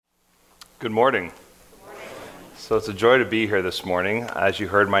Good morning. So it's a joy to be here this morning. As you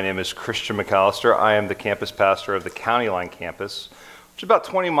heard, my name is Christian McAllister. I am the campus pastor of the County Line campus, which is about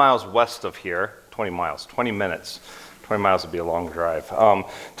 20 miles west of here. 20 minutes. 20 miles would be a long drive.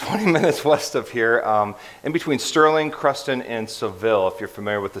 20 minutes west of here, in between Sterling, Creston, and Seville, if you're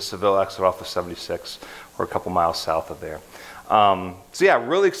familiar with the Seville exit off of 76, or a couple miles south of there.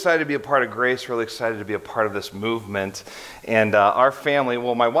 Really excited to be a part of Grace, really excited to be a part of this movement. And our family,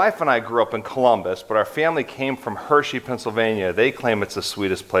 my wife and I grew up in Columbus, but our family came from Hershey, Pennsylvania. They claim it's the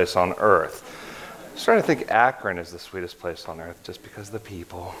sweetest place on earth. I'm starting to think Akron is the sweetest place on earth just because of the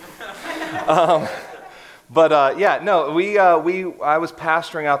people. I was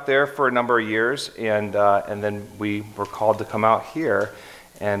pastoring out there for a number of years, and then we were called to come out here,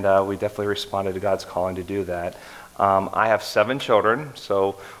 and we definitely responded to God's calling to do that. I have 7 children,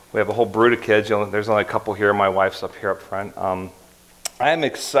 so we have a whole brood of kids. There's only a couple here. My wife's up here up front. I am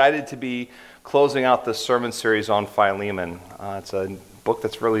excited to be closing out this sermon series on Philemon. It's a book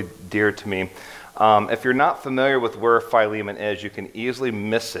that's really dear to me. If you're not familiar with where Philemon is, you can easily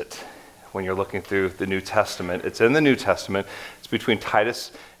miss it when you're looking through the New Testament. It's in the New Testament. It's between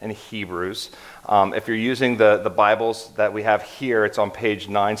Titus and Hebrews. If you're using the Bibles that we have here, it's on page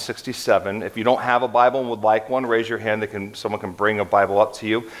 967. If you don't have a Bible and would like one, raise your hand. Someone can bring a Bible up to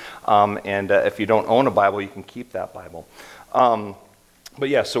you. If you don't own a Bible, you can keep that Bible. So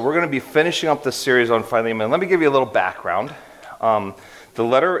we're going to be finishing up this series on Philemon. Let me give you a little background. The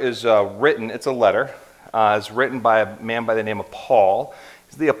letter is written, it's a letter. It's written by a man by the name of Paul.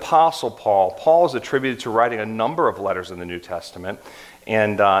 He's the Apostle Paul. Paul is attributed to writing a number of letters in the New Testament.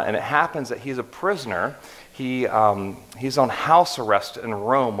 And it happens that he's a prisoner. He's on house arrest in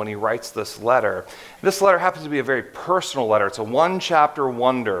Rome when he writes this letter. This letter happens to be a very personal letter. It's a one-chapter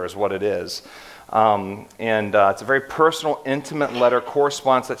wonder is what it is. It's a very personal, intimate letter,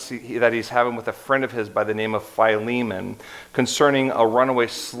 correspondence that he's having with a friend of his by the name of Philemon concerning a runaway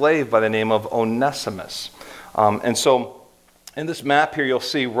slave by the name of Onesimus. In this map here, you'll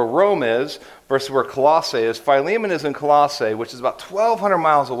see where Rome is versus where Colossae is. Philemon is in Colossae, which is about 1,200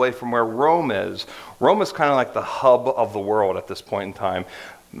 miles away from where Rome is. Rome is kind of like the hub of the world at this point in time,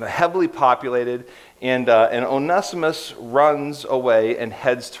 heavily populated. And Onesimus runs away and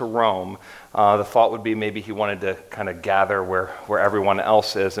heads to Rome. The thought would be maybe he wanted to kind of gather where everyone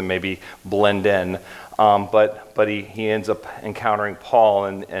else is and maybe blend in. But he ends up encountering Paul,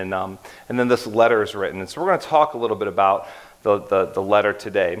 and then this letter is written. And so we're going to talk a little bit about the letter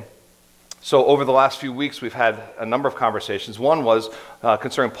today. So over the last few weeks, we've had a number of conversations. One was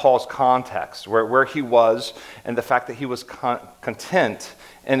concerning Paul's context, where he was, and the fact that he was content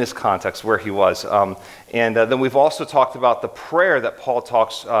in his context where he was. Then we've also talked about the prayer that Paul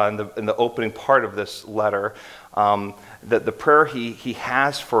talks in the opening part of this letter, the prayer he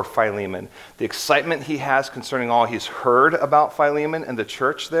has for Philemon, the excitement he has concerning all he's heard about Philemon and the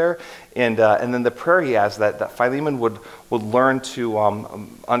church there, and then the prayer he has that Philemon would learn to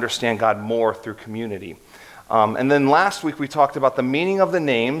understand God more through community. And then last week we talked about the meaning of the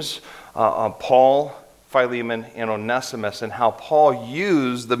names, Paul, Philemon, and Onesimus, and how Paul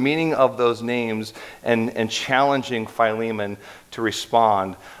used the meaning of those names and challenging Philemon to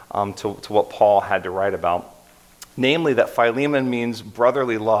respond to what Paul had to write about. Namely, that Philemon means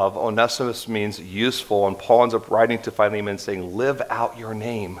brotherly love, Onesimus means useful, and Paul ends up writing to Philemon saying, live out your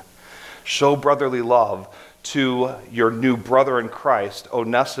name. Show brotherly love to your new brother in Christ,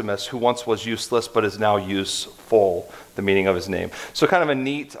 Onesimus, who once was useless but is now useful, the meaning of his name. So kind of a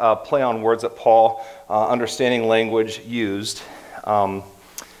neat play on words that Paul, understanding language, used. And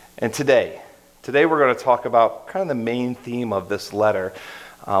today we're going to talk about kind of the main theme of this letter,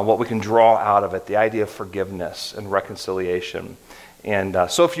 what we can draw out of it, the idea of forgiveness and reconciliation. And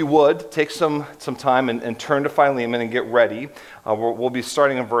so if you would, take some time and turn to Philemon and get ready. We'll be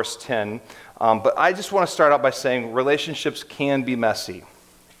starting in verse 10. But I just want to start out by saying relationships can be messy.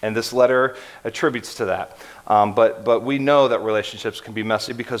 And this letter attributes to that. But we know that relationships can be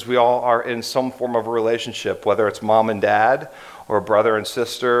messy because we all are in some form of a relationship, whether it's mom and dad, or brother and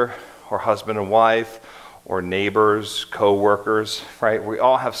sister, or husband and wife, or neighbors, co-workers, right? We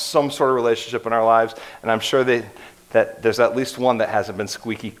all have some sort of relationship in our lives, and I'm sure that there's at least one that hasn't been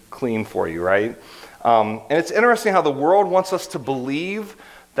squeaky clean for you, right? And it's interesting how the world wants us to believe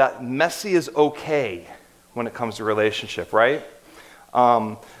that messy is okay when it comes to relationship, right?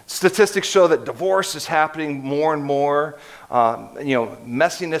 Statistics show that divorce is happening more and more.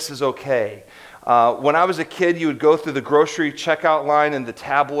 Messiness is okay. When I was a kid, you would go through the grocery checkout line and the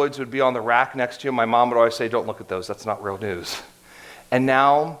tabloids would be on the rack next to you. My mom would always say, don't look at those. That's not real news. And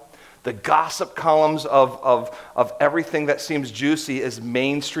now The gossip columns of everything that seems juicy is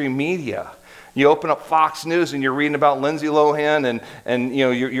mainstream media. You open up Fox News and you're reading about Lindsay Lohan and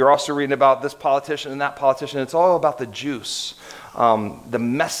you're also reading about this politician and that politician. It's all about the juice, the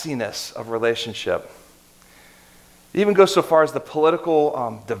messiness of relationship. It even goes so far as the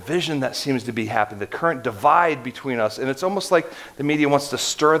political division that seems to be happening, the current divide between us. And it's almost like the media wants to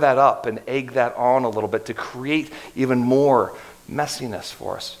stir that up and egg that on a little bit to create even more messiness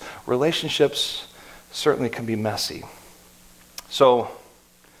for us. Relationships certainly can be messy. So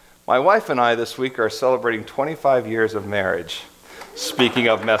my wife and I this week are celebrating 25 years of marriage. Speaking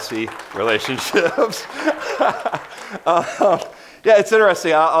of messy relationships. Yeah, it's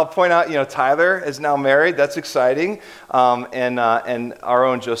interesting. I'll point out, Tyler is now married. That's exciting. And our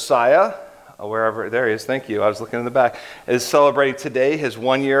own Josiah, wherever, there he is, thank you. I was looking in the back, is celebrating today his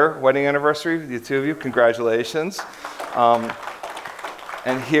 1-year wedding anniversary. The two of you, congratulations.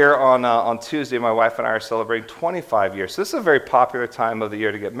 And here on Tuesday, my wife and I are celebrating 25 years. So this is a very popular time of the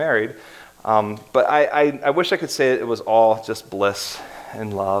year to get married. But I wish I could say it was all just bliss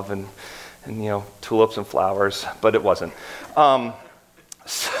and love and tulips and flowers, but it wasn't.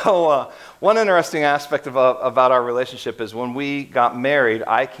 So one interesting aspect about our relationship is when we got married,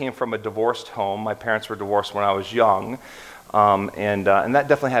 I came from a divorced home. My parents were divorced when I was young, and that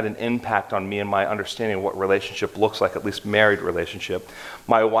definitely had an impact on me and my understanding of what relationship looks like, at least married relationship.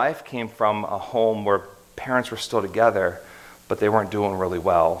 My wife came from a home where parents were still together, but they weren't doing really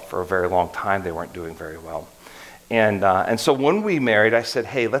well. For a very long time, they weren't doing very well. And so when we married, I said,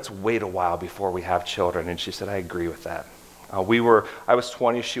 hey, let's wait a while before we have children. And she said, I agree with that. I was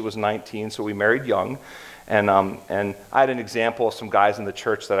 20, she was 19, so we married young. And I had an example of some guys in the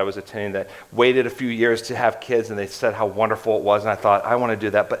church that I was attending that waited a few years to have kids, and they said how wonderful it was, and I thought, I want to do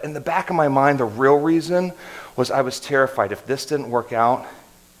that. But in the back of my mind, the real reason was I was terrified. If this didn't work out,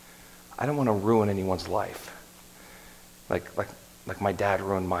 I don't want to ruin anyone's life. Like my dad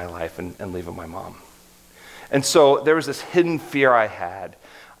ruined my life and leaving my mom. And so there was this hidden fear I had.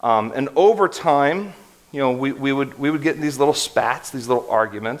 And over time, we would get in these little spats, these little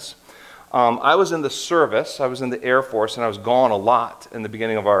arguments. I was in the service. I was in the Air Force, and I was gone a lot in the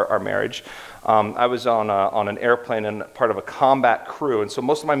beginning of our marriage. I was on an airplane and part of a combat crew, and so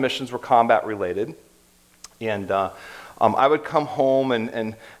most of my missions were combat related. And I would come home and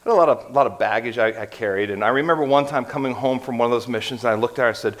had a lot of baggage I carried. And I remember one time coming home from one of those missions, and I looked at her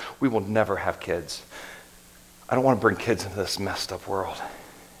and I said, we will never have kids. I don't want to bring kids into this messed up world.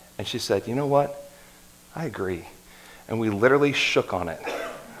 And she said, you know what? I agree. And we literally shook on it.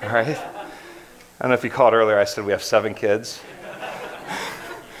 All right? I don't know if you called earlier, I said we have 7 kids.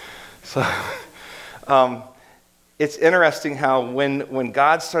 So it's interesting how when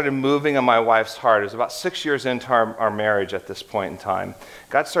God started moving on my wife's heart, it was about 6 years into our marriage at this point in time,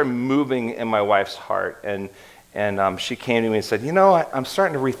 God started moving in my wife's heart. And she came to me and said, I'm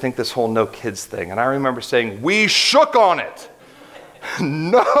starting to rethink this whole no kids thing. And I remember saying, we shook on it.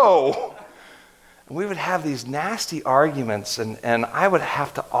 No. And we would have these nasty arguments, and I would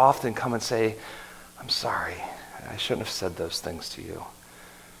have to often come and say, I'm sorry. I shouldn't have said those things to you.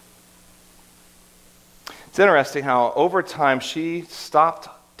 It's interesting how over time she stopped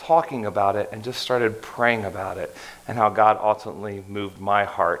talking about it and just started praying about it, and how God ultimately moved my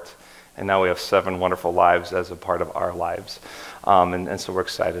heart. And now we have 7 wonderful lives as a part of our lives. And so we're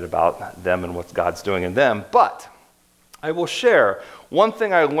excited about them and what God's doing in them. But I will share one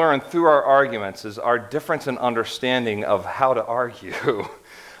thing I learned through our arguments is our difference in understanding of how to argue.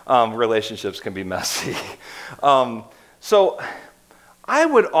 Relationships can be messy. So I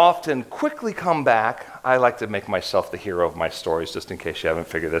would often quickly come back. I like to make myself the hero of my stories, just in case you haven't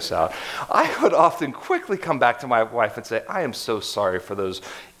figured this out. I would often quickly come back to my wife and say, I am so sorry for those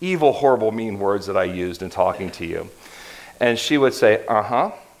evil, horrible, mean words that I used in talking to you. And she would say,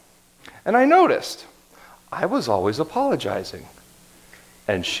 uh-huh. And I noticed I was always apologizing,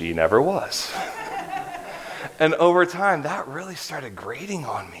 and she never was. And over time, that really started grating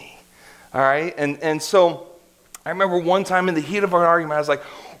on me. All right? And so I remember one time in the heat of our argument, I was like,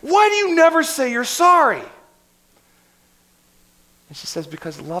 why do you never say you're sorry? And she says,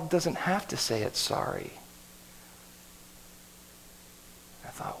 because love doesn't have to say it's sorry. I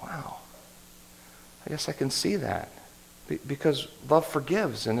thought, wow, I guess I can see that. Because love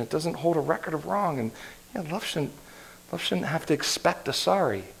forgives, and it doesn't hold a record of wrong. And love shouldn't have to expect a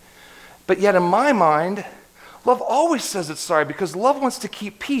sorry. But yet in my mind, love always says it's sorry, because love wants to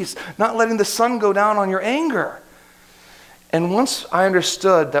keep peace, not letting the sun go down on your anger. And once I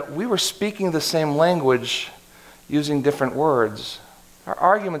understood that we were speaking the same language using different words, our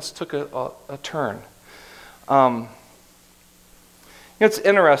arguments took a turn. It's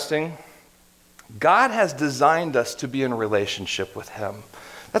interesting. God has designed us to be in a relationship with Him.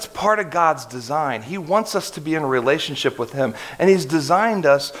 That's part of God's design. He wants us to be in a relationship with Him, and He's designed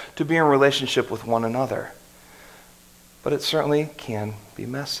us to be in a relationship with one another. But it certainly can be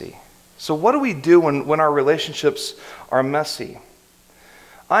messy. So what do we do when our relationships are messy?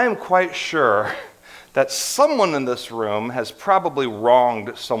 I am quite sure that someone in this room has probably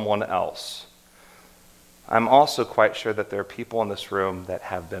wronged someone else. I'm also quite sure that there are people in this room that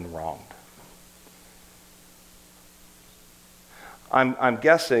have been wronged. I'm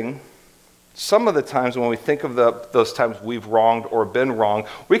guessing some of the times when we think of those times we've wronged or been wronged,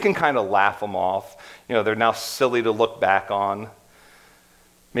 we can kind of laugh them off. They're now silly to look back on.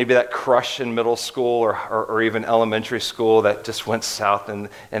 Maybe that crush in middle school or even elementary school that just went south and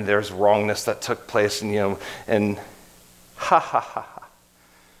there's wrongness that took place and ha ha ha ha.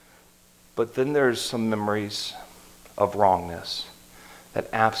 But then there's some memories of wrongness that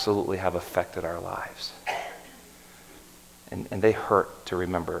absolutely have affected our lives. And they hurt to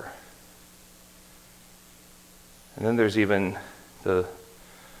remember. And then there's even the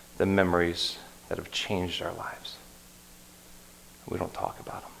memories that have changed our lives. We don't talk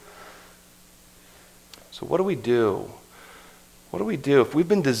about them. So what do we do? What do we do? If we've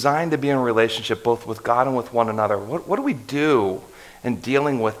been designed to be in a relationship both with God and with one another, what do we do in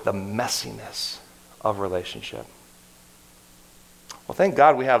dealing with the messiness of relationship? Well, thank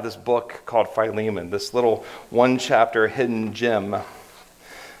God we have this book called Philemon, this little one-chapter hidden gem.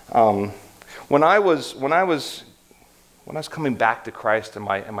 When I was coming back to Christ in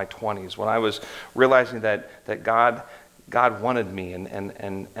my 20s, when I was realizing that God wanted me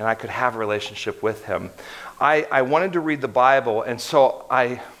and I could have a relationship with Him, I wanted to read the Bible, and so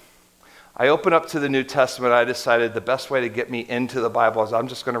I opened up to the New Testament. I decided the best way to get me into the Bible is I'm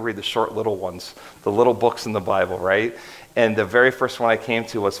just going to read the short little ones, the little books in the Bible, right? And the very first one I came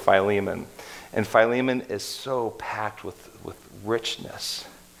to was Philemon. And Philemon is so packed with richness.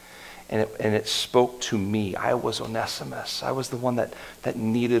 And it spoke to me. I was Onesimus. I was the one that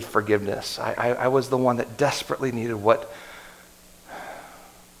needed forgiveness. I was the one that desperately needed what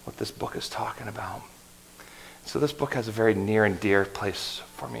this book is talking about. So this book has a very near and dear place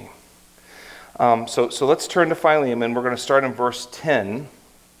for me. So let's turn to Philemon. We're going to start in verse 10.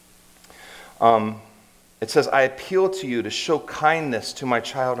 It says, I appeal to you to show kindness to my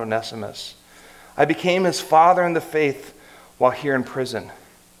child Onesimus. I became his father in the faith while here in prison.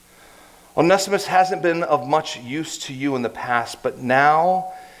 Onesimus hasn't been of much use to you in the past, but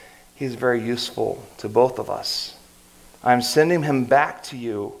now he's very useful to both of us. I'm sending him back to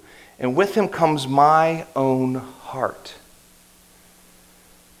you, and with him comes my own heart.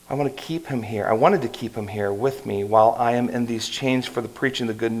 I wanted to keep him here with me while I am in these chains for the preaching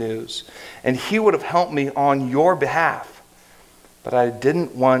the good news. And he would have helped me on your behalf, but I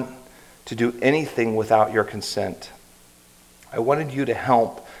didn't want to do anything without your consent. I wanted you to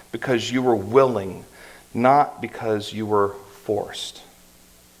help because you were willing, not because you were forced.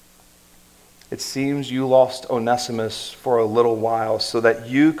 It seems you lost Onesimus for a little while so that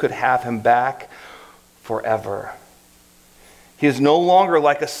you could have him back forever. He is no longer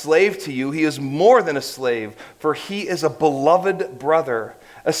like a slave to you. He is more than a slave, for he is a beloved brother,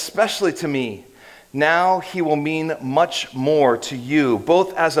 especially to me. Now he will mean much more to you,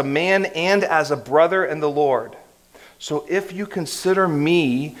 both as a man and as a brother in the Lord. So if you consider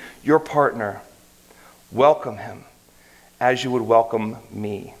me your partner, welcome him as you would welcome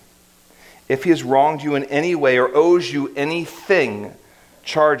me. If he has wronged you in any way or owes you anything,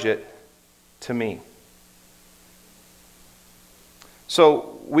 charge it to me.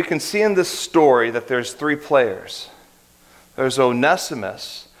 So we can see in this story that there's three players. There's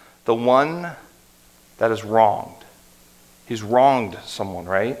Onesimus, the one that is wronged. He's wronged someone,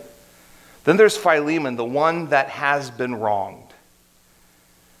 right? Then there's Philemon, the one that has been wronged.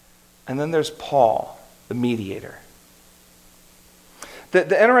 And then there's Paul, the mediator.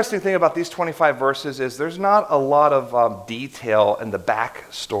 The interesting thing about these 25 verses is there's not a lot of detail in the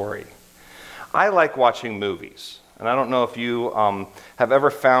backstory. I like watching movies. And I don't know if you have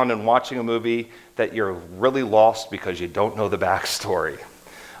ever found in watching a movie that you're really lost because you don't know the backstory.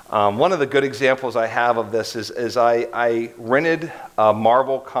 One of the good examples I have of this is I rented a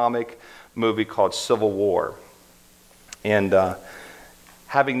Marvel comic movie called Civil War. And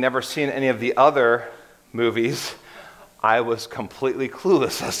having never seen any of the other movies, I was completely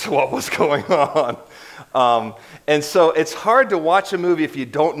clueless as to what was going on. And so it's hard to watch a movie if you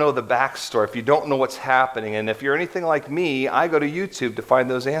don't know the backstory, if you don't know what's happening. And if you're anything like me, I go to YouTube to find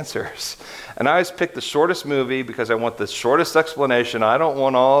those answers. And I always pick the shortest movie because I want the shortest explanation. I don't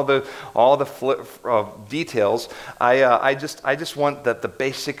want all the details. I just want the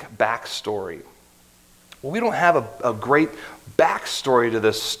basic backstory. Well, we don't have a great backstory to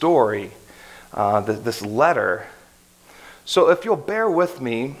this story, this letter. So if you'll bear with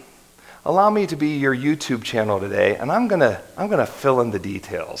me, allow me to be your YouTube channel today, and I'm gonna fill in the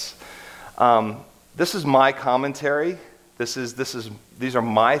details. This is my commentary. These are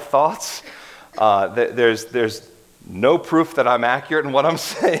my thoughts. There's no proof that I'm accurate in what I'm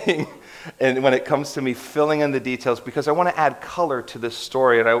saying, and when it comes to me filling in the details, because I want to add color to this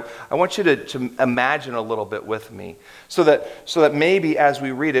story, and I want you to imagine a little bit with me, so that maybe as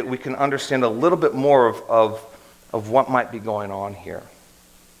we read it, we can understand a little bit more of what might be going on here.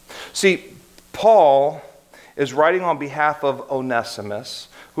 See, Paul is writing on behalf of Onesimus,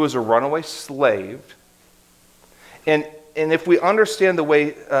 who is a runaway slave. And if we understand the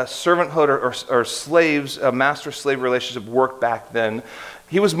way servanthood or slaves, master-slave relationship worked back then,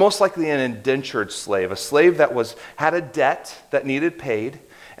 he was most likely an indentured slave, a slave that had a debt that needed paid.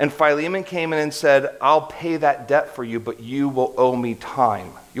 And Philemon came in and said, I'll pay that debt for you, but you will owe me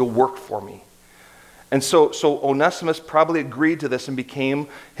time. You'll work for me. And so Onesimus probably agreed to this and became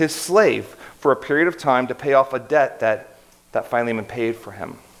his slave for a period of time to pay off a debt that Philemon paid for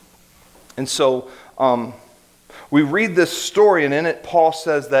him. And so we read this story, and in it Paul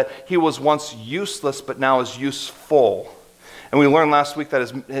says that he was once useless but now is useful. And we learned last week that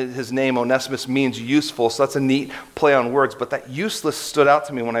his name, Onesimus, means useful, so that's a neat play on words. But that useless stood out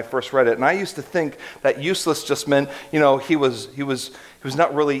to me when I first read it. And I used to think that useless just meant, he was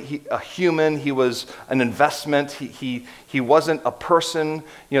not really a human. He was an investment. He wasn't a person,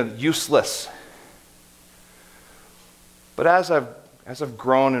 useless. But as I've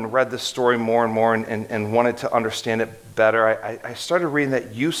grown and read this story more and more and wanted to understand it better, I started reading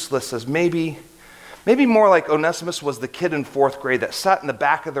that useless as maybe more like Onesimus was the kid in 4th grade that sat in the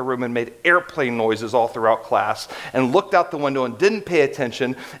back of the room and made airplane noises all throughout class and looked out the window and didn't pay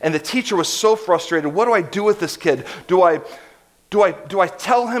attention. And the teacher was so frustrated. What do I do with this kid? Do I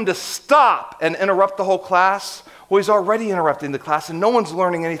tell him to stop and interrupt the whole class? Well, he's already interrupting the class and no one's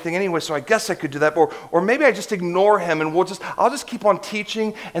learning anything anyway, so I guess I could do that. Or maybe I just ignore him and I'll just keep on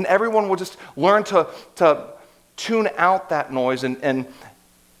teaching and everyone will just learn to tune out that noise. And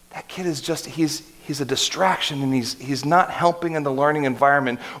that kid is he's a distraction and he's not helping in the learning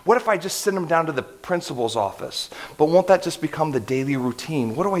environment. What if I just send him down to the principal's office? But won't that just become the daily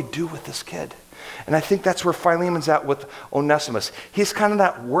routine? What do I do with this kid? And I think that's where Philemon's at with Onesimus. He's kind of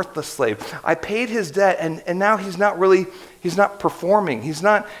that worthless slave. I paid his debt and now he's not performing. He's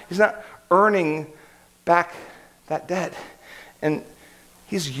not earning back that debt. And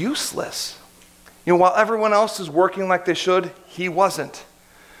he's useless. While everyone else is working like they should, he wasn't.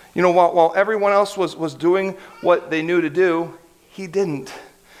 While everyone else was doing what they knew to do, he didn't.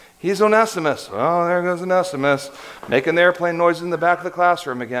 He's Onesimus. Oh, there goes Onesimus, making the airplane noises in the back of the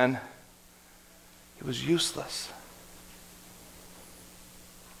classroom again. He was useless.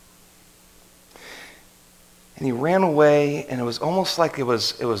 And he ran away, and it was almost like it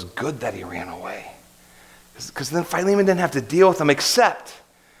was good that he ran away. Because then Philemon didn't have to deal with him, except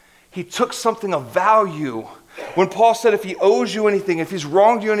he took something of value. When Paul said, if he owes you anything, if he's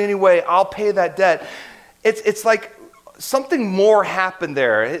wronged you in any way, I'll pay that debt. It's like something more happened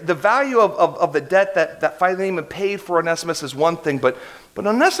there. The value of the debt that Philemon paid for Onesimus is one thing, but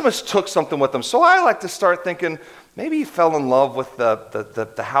Onesimus took something with him. So I like to start thinking, maybe he fell in love with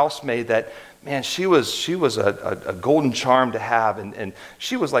the housemaid that, man, she was a golden charm to have, and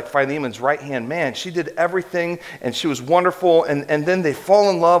she was like Philemon's right-hand man. She did everything, and she was wonderful, and then they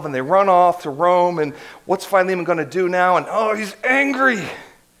fall in love, and they run off to Rome, and what's Philemon going to do now? And he's angry.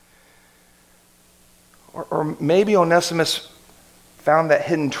 Or maybe Onesimus found that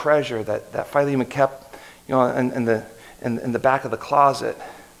hidden treasure that Philemon kept, in the back of the closet,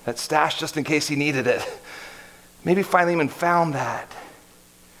 that stash just in case he needed it. Maybe Philemon found that.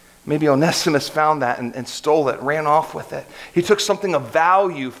 Maybe Onesimus found that and stole it, ran off with it. He took something of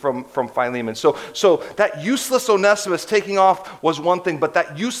value from Philemon. So that useless Onesimus taking off was one thing, but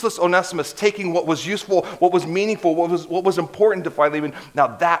that useless Onesimus taking what was useful, what was meaningful, what was important to Philemon, now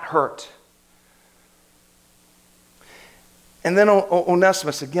that hurt. And then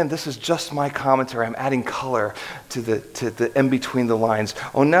Onesimus, again, this is just my commentary. I'm adding color to the in between the lines.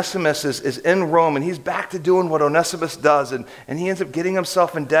 Onesimus is in Rome, and he's back to doing what Onesimus does, and he ends up getting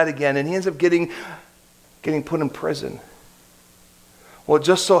himself in debt again, and he ends up getting getting put in prison. Well, it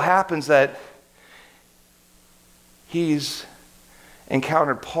just so happens that he's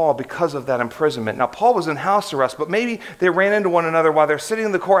encountered Paul because of that imprisonment. Now, Paul was in house arrest, but maybe they ran into one another while they're sitting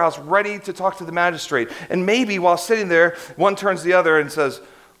in the courthouse ready to talk to the magistrate. And maybe while sitting there, one turns to the other and says,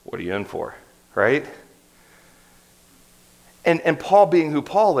 "What are you in for?" Right? And Paul, being who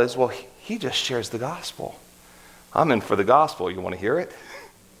Paul is, well, he just shares the gospel. I'm in for the gospel. You want to hear it?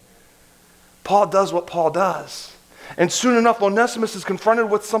 Paul does what Paul does. And soon enough, Onesimus is confronted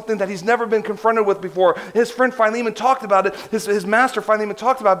with something that he's never been confronted with before. His friend Philemon talked about it. His master Philemon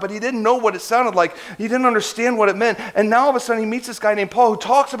talked about it, but he didn't know what it sounded like. He didn't understand what it meant. And now all of a sudden he meets this guy named Paul who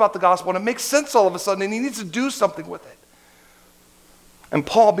talks about the gospel, and it makes sense all of a sudden, and he needs to do something with it. And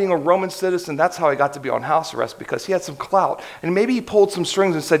Paul, being a Roman citizen, that's how he got to be on house arrest, because he had some clout. And maybe he pulled some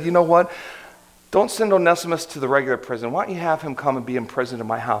strings and said, "You know what? Don't send Onesimus to the regular prison. Why don't you have him come and be imprisoned in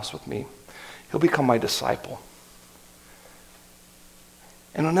my house with me? He'll become my disciple."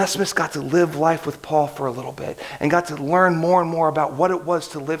 And Onesimus got to live life with Paul for a little bit and got to learn more and more about what it was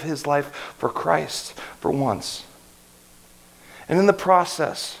to live his life for Christ for once. And in the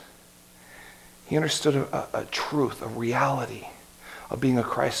process, he understood a truth, a reality of being a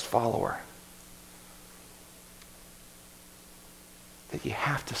Christ follower. That you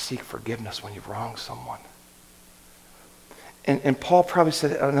have to seek forgiveness when you've wronged someone. And Paul probably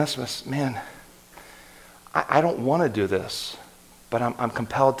said to Onesimus, "Man, I don't want to do this, but I'm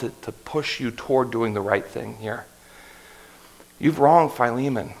compelled to push you toward doing the right thing here. You've wronged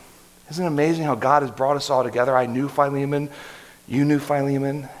Philemon. Isn't it amazing how God has brought us all together? I knew Philemon, you knew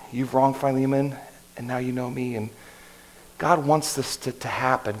Philemon, you've wronged Philemon, and now you know me. And God wants this to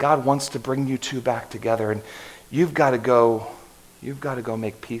happen. God wants to bring you two back together, and you've got to go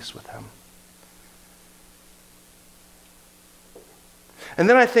make peace with him." And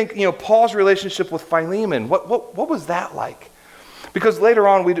then I think, Paul's relationship with Philemon, what was that like? Because later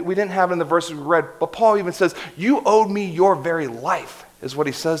on, we didn't have it in the verses we read, but Paul even says, "You owed me your very life," is what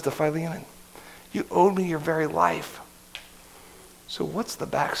he says to Philemon. You owed me your very life. So what's the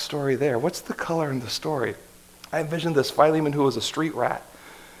backstory there? What's the color in the story? I envisioned this Philemon who was a street rat,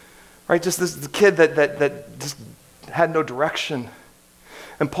 right? Just this kid that just had no direction.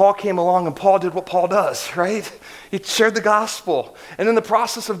 And Paul came along and Paul did what Paul does, right? He shared the gospel. And in the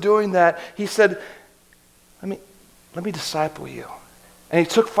process of doing that, he said, let me disciple you. And he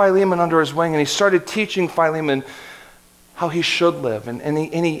took Philemon under his wing and he started teaching Philemon how he should live. And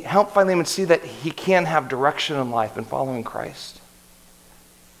he helped Philemon see that he can have direction in life in following Christ.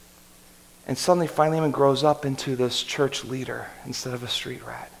 And suddenly Philemon grows up into this church leader instead of a street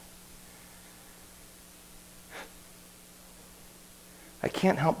rat. I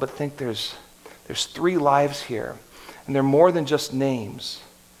can't help but think there's three lives here. And they're more than just names.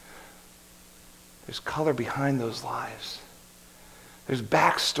 There's color behind those lives. There's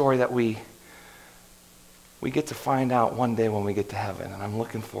backstory that we get to find out one day when we get to heaven, and I'm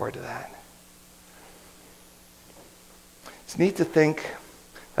looking forward to that. It's neat to think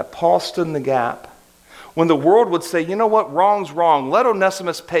that Paul stood in the gap when the world would say, "You know what, wrong's wrong. Let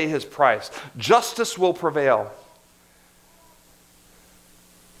Onesimus pay his price. Justice will prevail."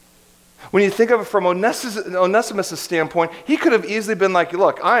 When you think of it from Onesimus' standpoint, he could have easily been like,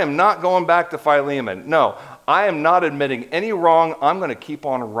 "Look, I am not going back to Philemon. No, I am not admitting any wrong. I'm going to keep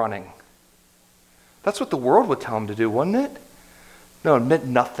on running." That's what the world would tell him to do, wouldn't it? No, admit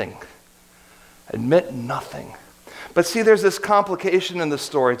nothing. Admit nothing. But see, there's this complication in the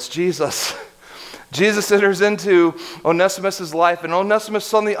story. It's Jesus. Jesus enters into Onesimus' life, and Onesimus,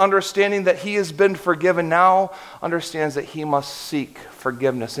 suddenly understanding that he has been forgiven, now understands that he must seek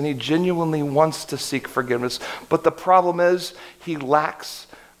forgiveness. And he genuinely wants to seek forgiveness. But the problem is, he lacks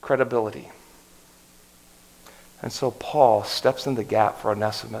credibility. And so Paul steps in the gap for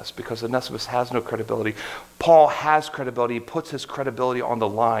Onesimus because Onesimus has no credibility. Paul has credibility. He puts his credibility on the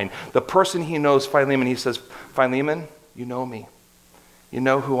line. The person he knows, Philemon, he says, "Philemon, you know me. You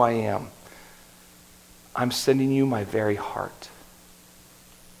know who I am. I'm sending you my very heart."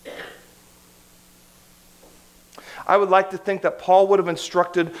 I would like to think that Paul would have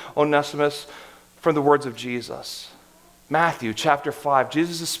instructed Onesimus from the words of Jesus. Matthew chapter 5.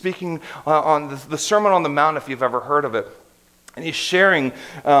 Jesus is speaking on the Sermon on the Mount, if you've ever heard of it. And he's sharing,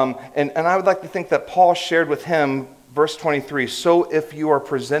 and I would like to think that Paul shared with him, verse 23, "So if you are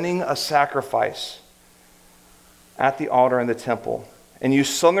presenting a sacrifice at the altar in the temple, and you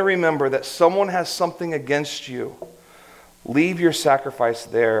suddenly remember that someone has something against you, leave your sacrifice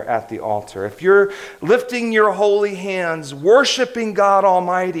there at the altar." If you're lifting your holy hands, worshiping God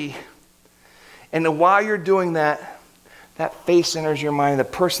Almighty, and while you're doing that, that face enters your mind, the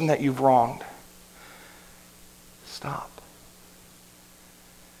person that you've wronged, Stop.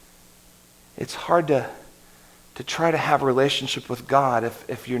 It's hard to try to have a relationship with God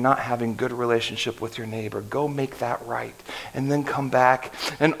if you're not having good relationship with your neighbor. Go make that right. And then come back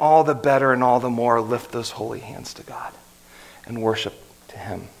and all the better and all the more lift those holy hands to God and worship to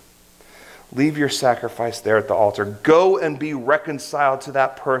him. Leave your sacrifice there at the altar. Go and be reconciled to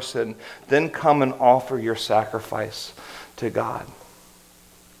that person. Then come and offer your sacrifice to God.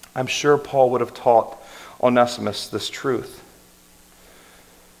 I'm sure Paul would have taught Onesimus this truth.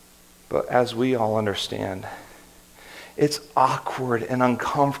 But as we all understand, it's awkward and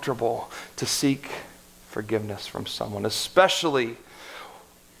uncomfortable to seek forgiveness from someone, especially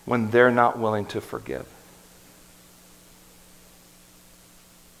when they're not willing to forgive.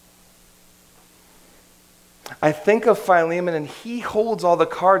 I think of Philemon, and he holds all the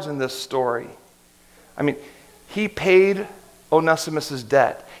cards in this story. I mean, he paid Onesimus'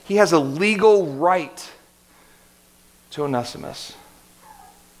 debt. He has a legal right to Onesimus.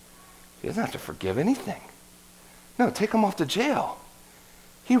 He doesn't have to forgive anything. No, take him off to jail.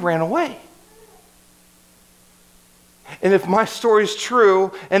 He ran away. And if my story is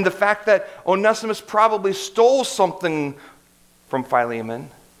true, and the fact that Onesimus probably stole something from Philemon,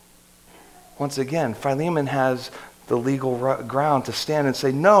 once again, Philemon has the legal ground to stand and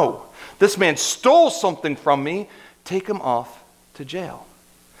say, no, this man stole something from me. Take him off to jail.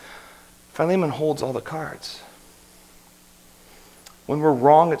 Philemon holds all the cards. When we're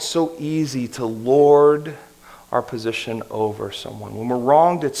wrong, it's so easy to lord our position over someone. When we're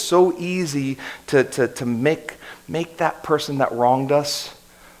wronged, it's so easy to make that person that wronged us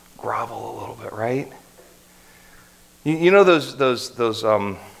grovel a little bit, right? You know those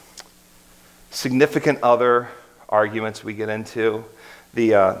significant other arguments we get into,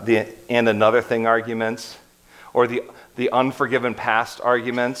 the and another thing arguments, or the unforgiven past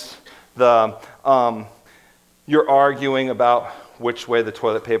arguments. You're arguing about which way the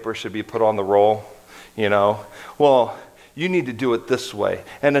toilet paper should be put on the roll, Well, you need to do it this way.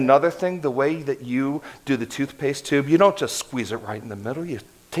 And another thing, the way that you do the toothpaste tube, you don't just squeeze it right in the middle. You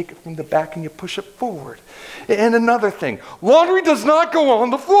take it from the back and you push it forward. And another thing, laundry does not go on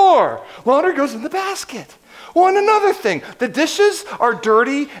the floor. Laundry goes in the basket. Well, and another thing, the dishes are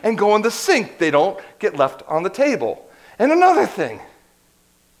dirty and go in the sink. They don't get left on the table. And another thing.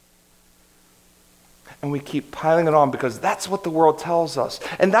 And we keep piling it on because that's what the world tells us.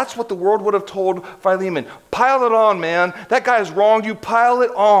 And that's what the world would have told Philemon. Pile it on, man. That guy is wronged you. Pile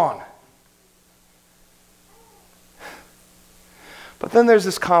it on. But then there's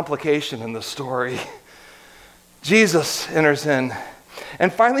this complication in the story. Jesus enters in.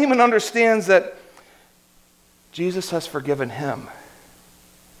 And Philemon understands that Jesus has forgiven him.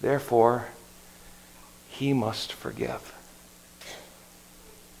 Therefore, he must forgive.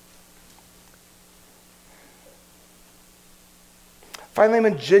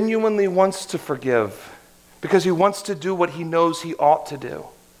 Philemon genuinely wants to forgive because he wants to do what he knows he ought to do.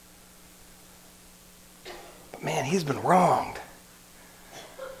 But man, he's been wronged.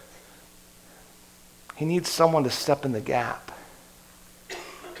 He needs someone to step in the gap.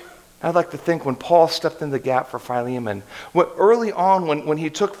 I'd like to think when Paul stepped in the gap for Philemon, early on when he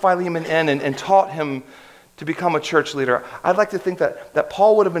took Philemon in and taught him to become a church leader, I'd like to think that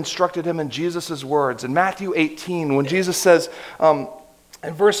Paul would have instructed him in Jesus' words. In Matthew 18, when Jesus says,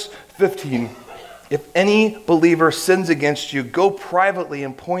 in verse 15, if any believer sins against you, go privately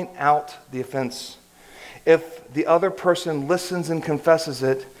and point out the offense. If the other person listens and confesses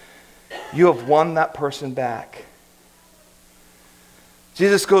it, you have won that person back.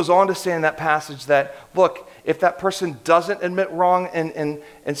 Jesus goes on to say in that passage that, look, if that person doesn't admit wrong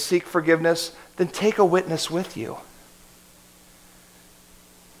and seek forgiveness, then take a witness with you.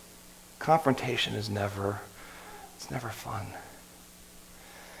 Confrontation is never fun.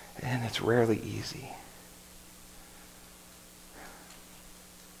 And it's rarely easy.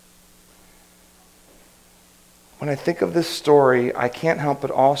 When I think of this story, I can't help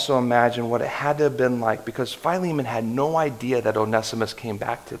but also imagine what it had to have been like, because Philemon had no idea that Onesimus came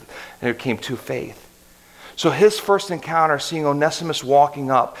to faith. So his first encounter, seeing Onesimus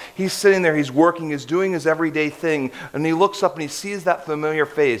walking up, he's sitting there, he's working, he's doing his everyday thing, and he looks up and he sees that familiar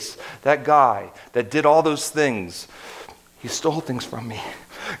face, that guy that did all those things. He stole things from me.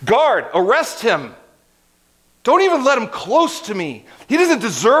 Guard, arrest him. Don't even let him close to me. He doesn't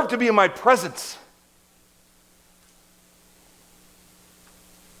deserve to be in my presence.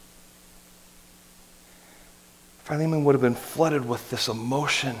 Philemon would have been flooded with this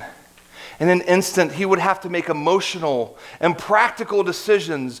emotion. In an instant, he would have to make emotional and practical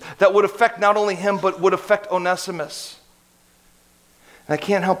decisions that would affect not only him, but would affect Onesimus. And I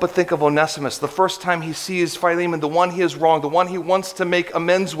can't help but think of Onesimus, the first time he sees Philemon, the one he has wronged, the one he wants to make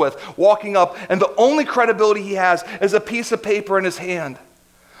amends with, walking up, and the only credibility he has is a piece of paper in his hand,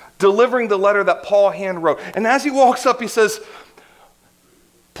 delivering the letter that Paul hand wrote. And as he walks up, he says,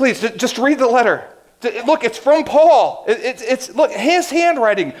 please, just read the letter. Look, it's from Paul. Look, his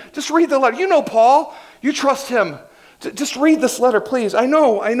handwriting. Just read the letter. You know Paul. You trust him. Just read this letter, please. I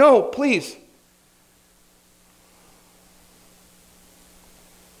know, please.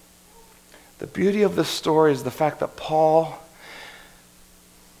 The beauty of this story is the fact that Paul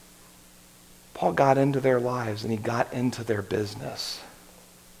got into their lives and he got into their business.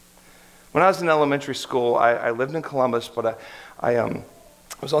 When I was in elementary school, I lived in Columbus, but I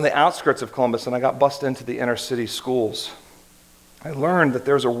was on the outskirts of Columbus and I got bused into the inner city schools. I learned that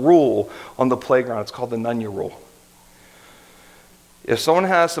there's a rule on the playground. It's called the Nunya rule. If someone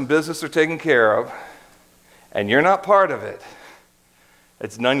has some business they're taking care of and you're not part of it,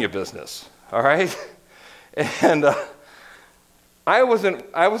 it's none of your business. All right? And I was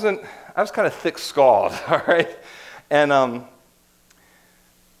kind of thick-skulled, all right? And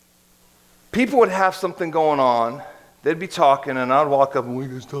people would have something going on. They'd be talking, and I'd walk up, and what are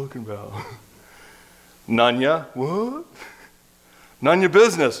you guys talking about? None ya? What? None your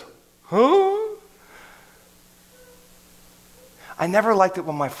business. Huh? I never liked it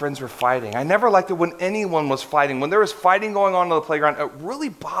when my friends were fighting. I never liked it when anyone was fighting. When there was fighting going on the playground, it really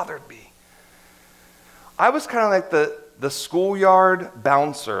bothered me. I was kind of like the schoolyard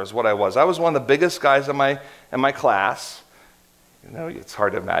bouncer is what I was. I was one of the biggest guys in my class. You know, it's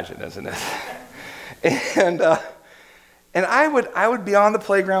hard to imagine, isn't it? And I would be on the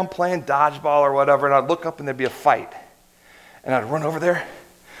playground playing dodgeball or whatever, and I'd look up and there'd be a fight. And I'd run over there,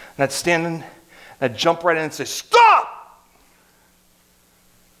 and I'd stand in, and I'd jump right in and say, "Stop!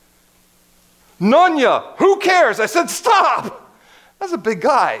 Nunya, who cares?" I said, "Stop!" That's a big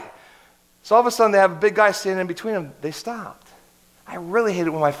guy. So all of a sudden, they have a big guy standing in between them. They stopped. I really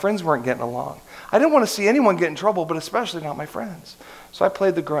hated when my friends weren't getting along. I didn't want to see anyone get in trouble, but especially not my friends. So I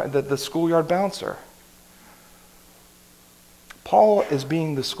played the schoolyard bouncer. Paul is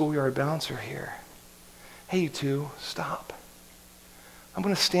being the schoolyard bouncer here. Hey, you two, stop. I'm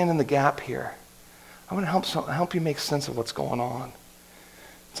going to stand in the gap here. I'm going to help you make sense of what's going on.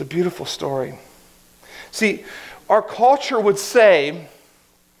 It's a beautiful story. See, our culture would say,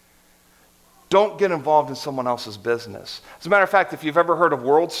 don't get involved in someone else's business. As a matter of fact, if you've ever heard of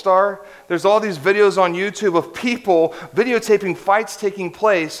World Star, there's all these videos on YouTube of people videotaping fights taking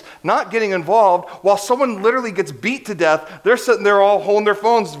place, not getting involved, while someone literally gets beat to death. They're sitting there all holding their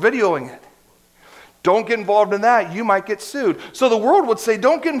phones, videoing it. Don't get involved in that. You might get sued. So the world would say,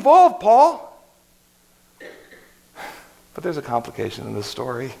 don't get involved, Paul. But there's a complication in this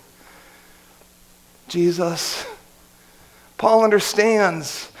story. Jesus, Paul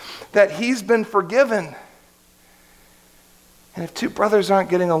understands that he's been forgiven. And if two brothers aren't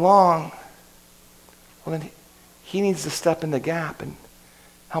getting along, well, then he needs to step in the gap and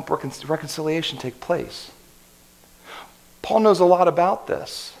help reconciliation take place. Paul knows a lot about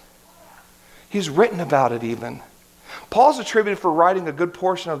this. He's written about it even. Paul's attributed for writing a good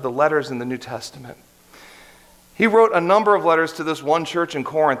portion of the letters in the New Testament. He wrote a number of letters to this one church in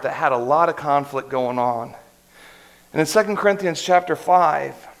Corinth that had a lot of conflict going on. And in 2 Corinthians chapter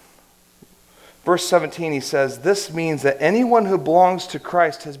 5, verse 17, he says, "This means that anyone who belongs to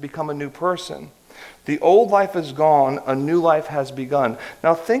Christ has become a new person. The old life is gone, a new life has begun."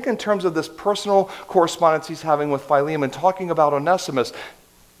 Now think in terms of this personal correspondence he's having with Philemon, talking about Onesimus.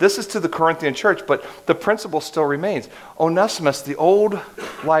 This is to the Corinthian church, but the principle still remains. Onesimus, the old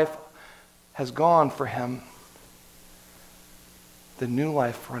life has gone for him. The new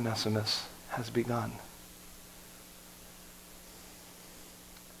life for Onesimus has begun.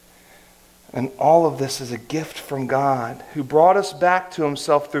 And all of this is a gift from God, who brought us back to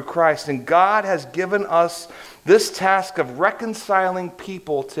himself through Christ. And God has given us this task of reconciling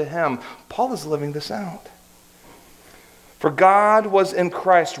people to him. Paul is living this out. For God was in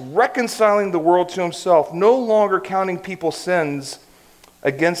Christ reconciling the world to himself, no longer counting people's sins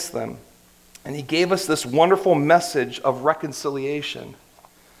against them. And he gave us this wonderful message of reconciliation.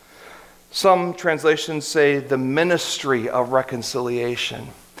 Some translations say the ministry of reconciliation.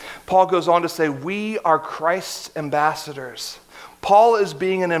 Paul goes on to say, we are Christ's ambassadors. Paul is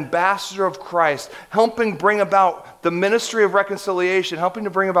being an ambassador of Christ, helping bring about the ministry of reconciliation, helping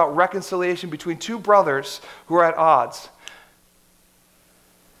to bring about reconciliation between two brothers who are at odds.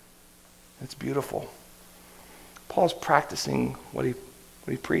 It's beautiful. Paul's practicing what he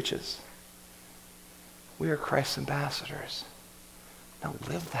preaches. We are Christ's ambassadors. Now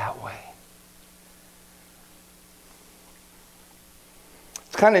live that way.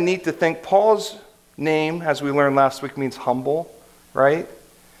 kind of neat to think Paul's name, as we learned last week, means humble, right?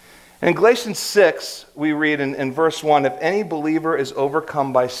 And in Galatians 6, we read in verse 1, if any believer is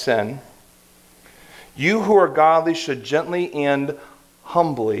overcome by sin, you who are godly should gently and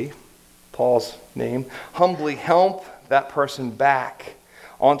humbly, Paul's name, humbly help that person back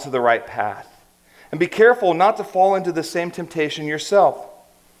onto the right path. And be careful not to fall into the same temptation yourself.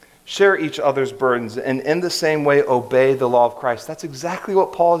 Share each other's burdens, and in the same way obey the law of Christ. That's exactly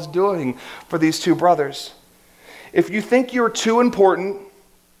what Paul is doing for these two brothers. If you think you're too important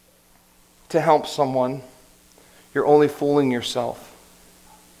to help someone, you're only fooling yourself.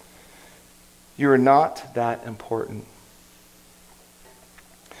 You're not that important.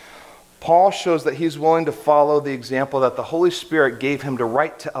 Paul shows that he's willing to follow the example that the Holy Spirit gave him to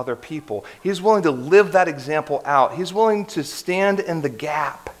write to other people. He's willing to live that example out. He's willing to stand in the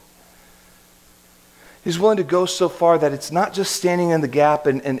gap. He's willing to go so far that it's not just standing in the gap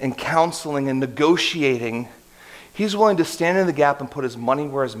and counseling and negotiating. He's willing to stand in the gap and put his money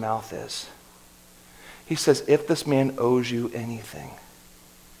where his mouth is. He says, if this man owes you anything,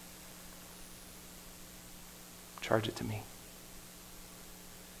 charge it to me.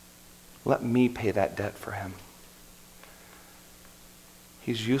 Let me pay that debt for him.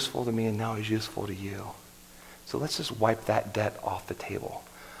 He's useful to me, and now he's useful to you. So let's just wipe that debt off the table.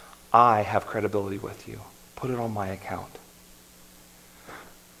 I have credibility with you. Put it on my account.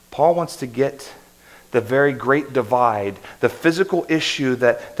 Paul wants to get the very great divide, the physical issue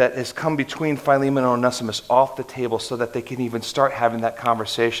that has come between Philemon and Onesimus off the table so that they can even start having that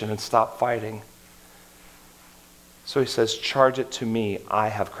conversation and stop fighting. So he says, charge it to me. I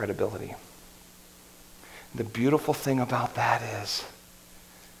have credibility. The beautiful thing about that is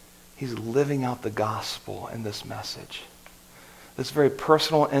he's living out the gospel in this message. This very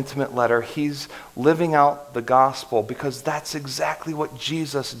personal, intimate letter, he's living out the gospel because that's exactly what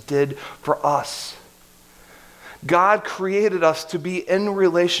Jesus did for us. God created us to be in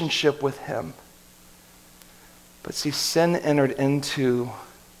relationship with him. But see, sin entered into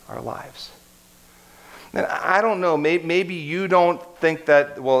our lives. And I don't know, maybe you don't think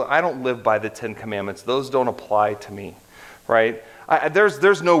that, well, I don't live by the 10 Commandments. Those don't apply to me, right?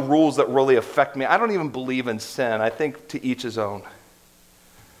 There's no rules that really affect me. I don't even believe in sin. I think to each his own.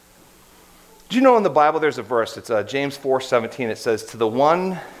 Do you know in the Bible there's a verse, it's James 4:17, it says, to the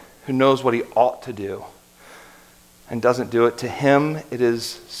one who knows what he ought to do and doesn't do it, to him it is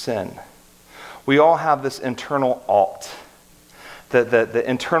sin. We all have this internal ought, the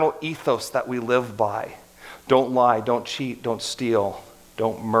internal ethos that we live by. Don't lie, don't cheat, don't steal,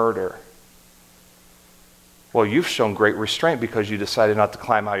 don't murder. Well, you've shown great restraint because you decided not to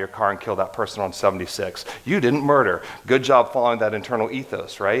climb out of your car and kill that person on 76. You didn't murder. Good job following that internal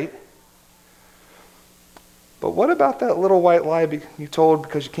ethos, right? But what about that little white lie you told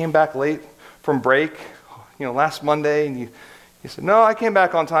because you came back late from break, last Monday, and you said, no, I came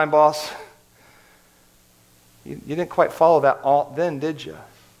back on time, boss. You didn't quite follow that ought then, did you?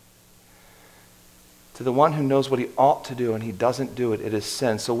 To the one who knows what he ought to do and he doesn't do it, it is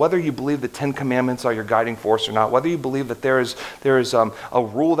sin. So whether you believe the 10 Commandments are your guiding force or not, whether you believe that there is a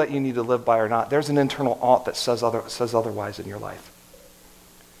rule that you need to live by or not, there's an internal ought that says otherwise in your life.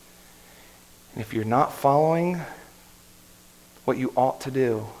 And if you're not following what you ought to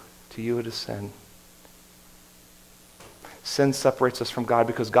do, to you it is sin. Sin separates us from God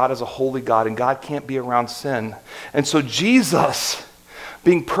because God is a holy God and God can't be around sin. And so Jesus,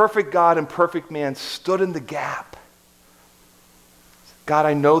 being perfect God and perfect man, stood in the gap. God,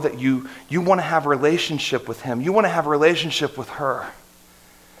 I know that you want to have a relationship with him. You want to have a relationship with her.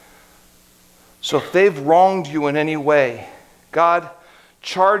 So if they've wronged you in any way, God,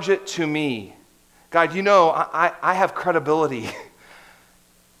 charge it to me. God, I have credibility.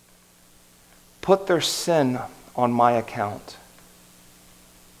 Put their sin on my account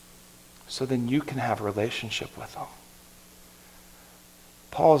so then you can have a relationship with them.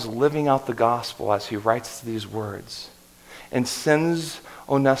 Paul is living out the gospel as he writes these words and sends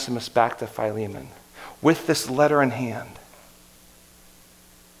Onesimus back to Philemon with this letter in hand.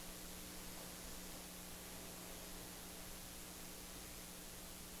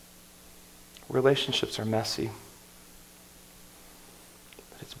 Relationships are messy,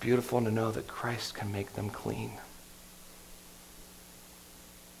 but it's beautiful to know that Christ can make them clean.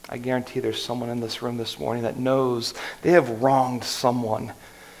 I guarantee there's someone in this room this morning that knows they have wronged someone.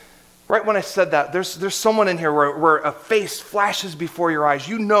 Right when I said that, there's someone in here where a face flashes before your eyes.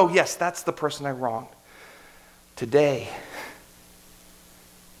 You know, yes, that's the person I wronged. Today,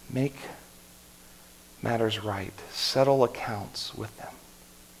 make matters right. Settle accounts with them.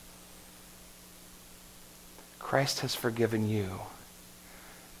 Christ has forgiven you.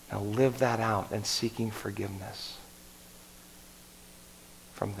 Now live that out and seeking forgiveness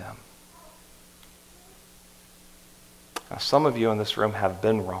from them. Now, some of you in this room have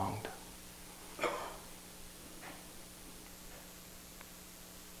been wronged.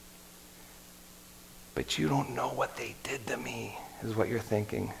 But you don't know what they did to me, is what you're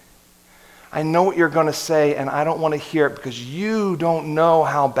thinking. I know what you're going to say, and I don't want to hear it because you don't know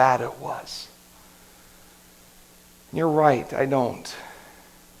how bad it was. You're right, I don't.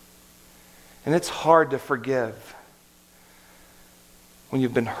 And it's hard to forgive when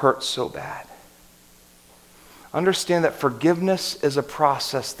you've been hurt so bad. Understand that forgiveness is a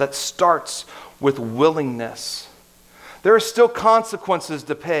process that starts with willingness. There are still consequences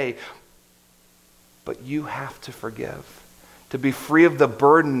to pay, but you have to forgive. To be free of the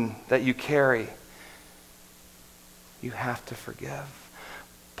burden that you carry, you have to forgive.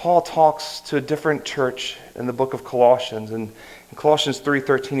 Paul talks to a different church in the book of Colossians. And in Colossians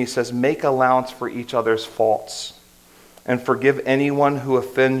 3:13 he says, make allowance for each other's faults and forgive anyone who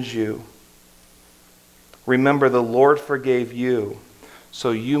offends you. Remember, the Lord forgave you,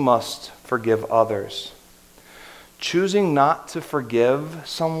 so you must forgive others. Choosing not to forgive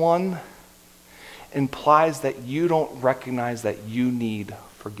someone implies that you don't recognize that you need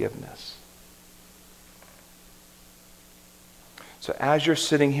forgiveness. So as you're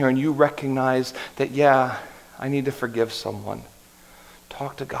sitting here and you recognize that, yeah, I need to forgive someone,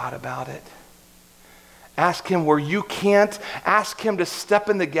 talk to God about it. Ask him where you can't. Ask him to step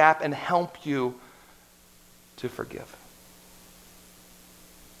in the gap and help you to forgive.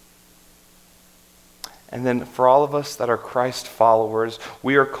 And then for all of us that are Christ followers,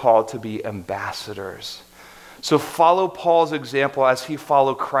 we are called to be ambassadors. So follow Paul's example as he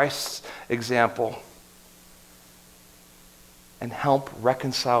followed Christ's example and help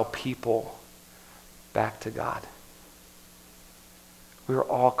reconcile people back to God. We are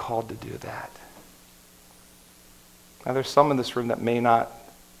all called to do that. Now there's some in this room that may not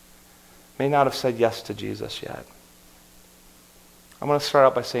have said yes to Jesus yet. I'm going to start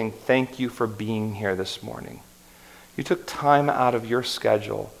out by saying thank you for being here this morning. You took time out of your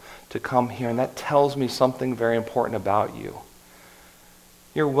schedule to come here, and that tells me something very important about you.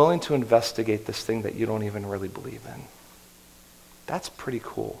 You're willing to investigate this thing that you don't even really believe in. That's pretty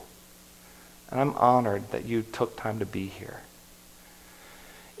cool. And I'm honored that you took time to be here.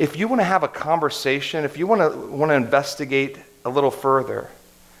 If you want to have a conversation, if you want to investigate a little further,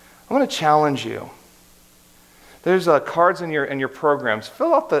 I'm going to challenge you. There's cards in your programs.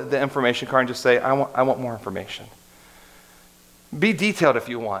 Fill out the information card and just say, I want more information. Be detailed if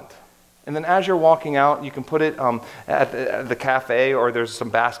you want. And then as you're walking out, you can put it at the cafe, or there's some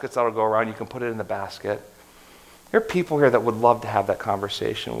baskets that'll go around. You can put it in the basket. There are people here that would love to have that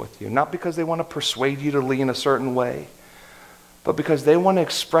conversation with you. Not because they want to persuade you to lean a certain way, but because they want to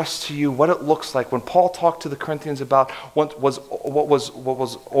express to you what it looks like. When Paul talked to the Corinthians about what was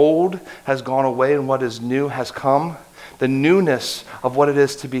old has gone away and what is new has come, the newness of what it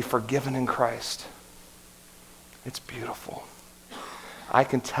is to be forgiven in Christ. It's beautiful. I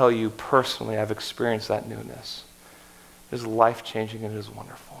can tell you personally, I've experienced that newness. It is life-changing and it is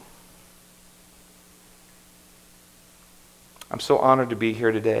wonderful. I'm so honored to be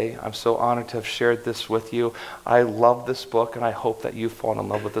here today. I'm so honored to have shared this with you. I love this book, and I hope that you've fallen in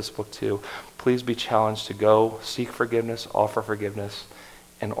love with this book too. Please be challenged to go seek forgiveness, offer forgiveness,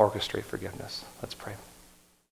 and orchestrate forgiveness. Let's pray.